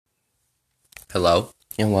Hello,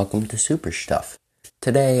 and welcome to Super Stuff.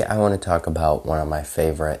 Today, I want to talk about one of my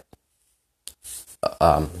favorite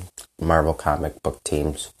Marvel comic book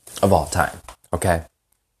teams of all time, okay?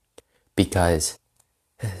 Because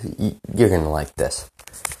you're going to like this.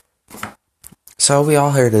 So, we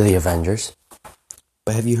all heard of the Avengers,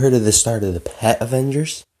 but have you heard of the start of the Pet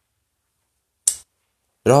Avengers?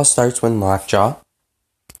 It all starts when Lockjaw,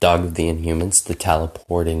 dog of the Inhumans, the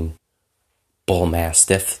teleporting bull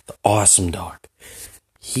mastiff, the awesome dog,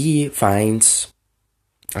 he finds,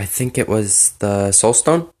 I think it was the Soul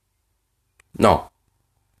Stone? No.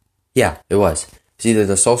 Yeah, it was. It's either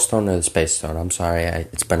the Soul Stone or the Space Stone. I'm sorry,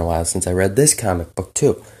 it's been a while since I read this comic book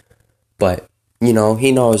too. But, he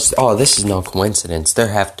knows, this is no coincidence. There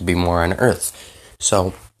have to be more on Earth.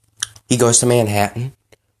 So, he goes to Manhattan,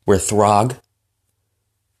 where Throg,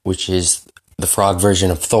 which is the frog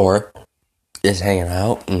version of Thor, is hanging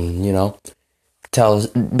out and,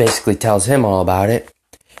 basically tells him all about it.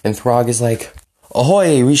 And Throg is like,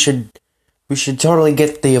 ahoy, we should totally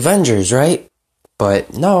get the Avengers, right?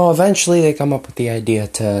 But no, eventually they come up with the idea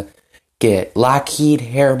to get Lockheed,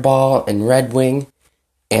 Hairball, and Redwing,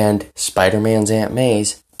 and Spider-Man's Aunt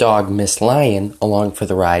May's dog, Miss Lion, along for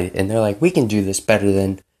the ride. And they're like, we can do this better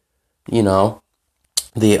than,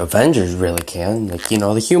 the Avengers really can. Like,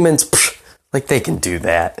 the humans, they can do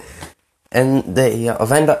that. And they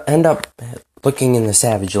end up looking in the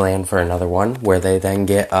Savage Land for another one, where they then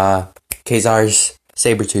get Kazar's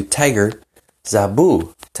saber-toothed tiger,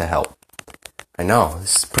 Zabu, to help. I know,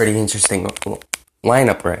 this is a pretty interesting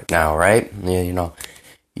lineup right now, right?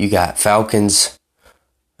 You got Falcon's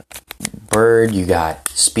bird, you got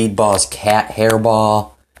Speedball's cat,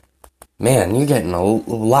 Hairball. Man, you're getting a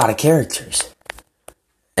lot of characters.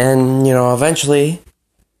 And, eventually,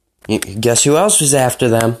 guess who else was after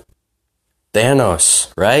them?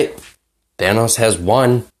 Thanos, right? Thanos has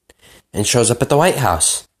won and shows up at the White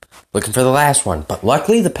House looking for the last one. But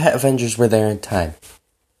luckily, the Pet Avengers were there in time.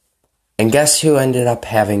 And guess who ended up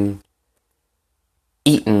having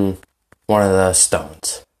eaten one of the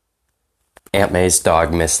stones? Aunt May's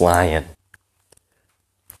dog, Miss Lion.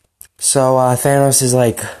 So Thanos is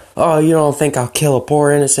like, oh, you don't think I'll kill a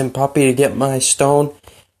poor innocent puppy to get my stone?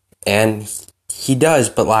 And he does,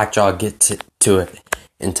 but Lockjaw gets to it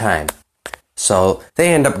in time. So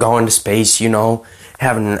they end up going to space,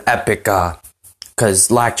 having an epic,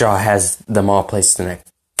 because Lockjaw has them all placed in a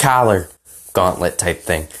collar gauntlet type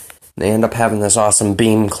thing. They end up having this awesome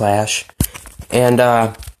beam clash. And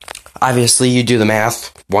obviously you do the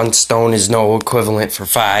math. One stone is no equivalent for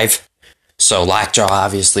 5. So Lockjaw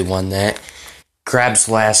obviously won that. Grabs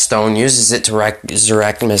the last stone, uses it to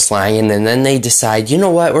resurrect Miss Lion, and then they decide, you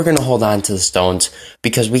know what, we're going to hold on to the stones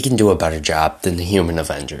because we can do a better job than the human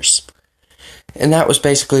Avengers. And that was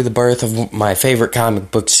basically the birth of my favorite comic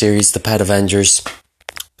book series, The Pet Avengers.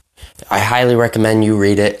 I highly recommend you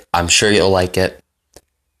read it. I'm sure you'll like it.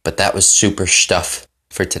 But that was super stuff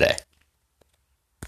for today.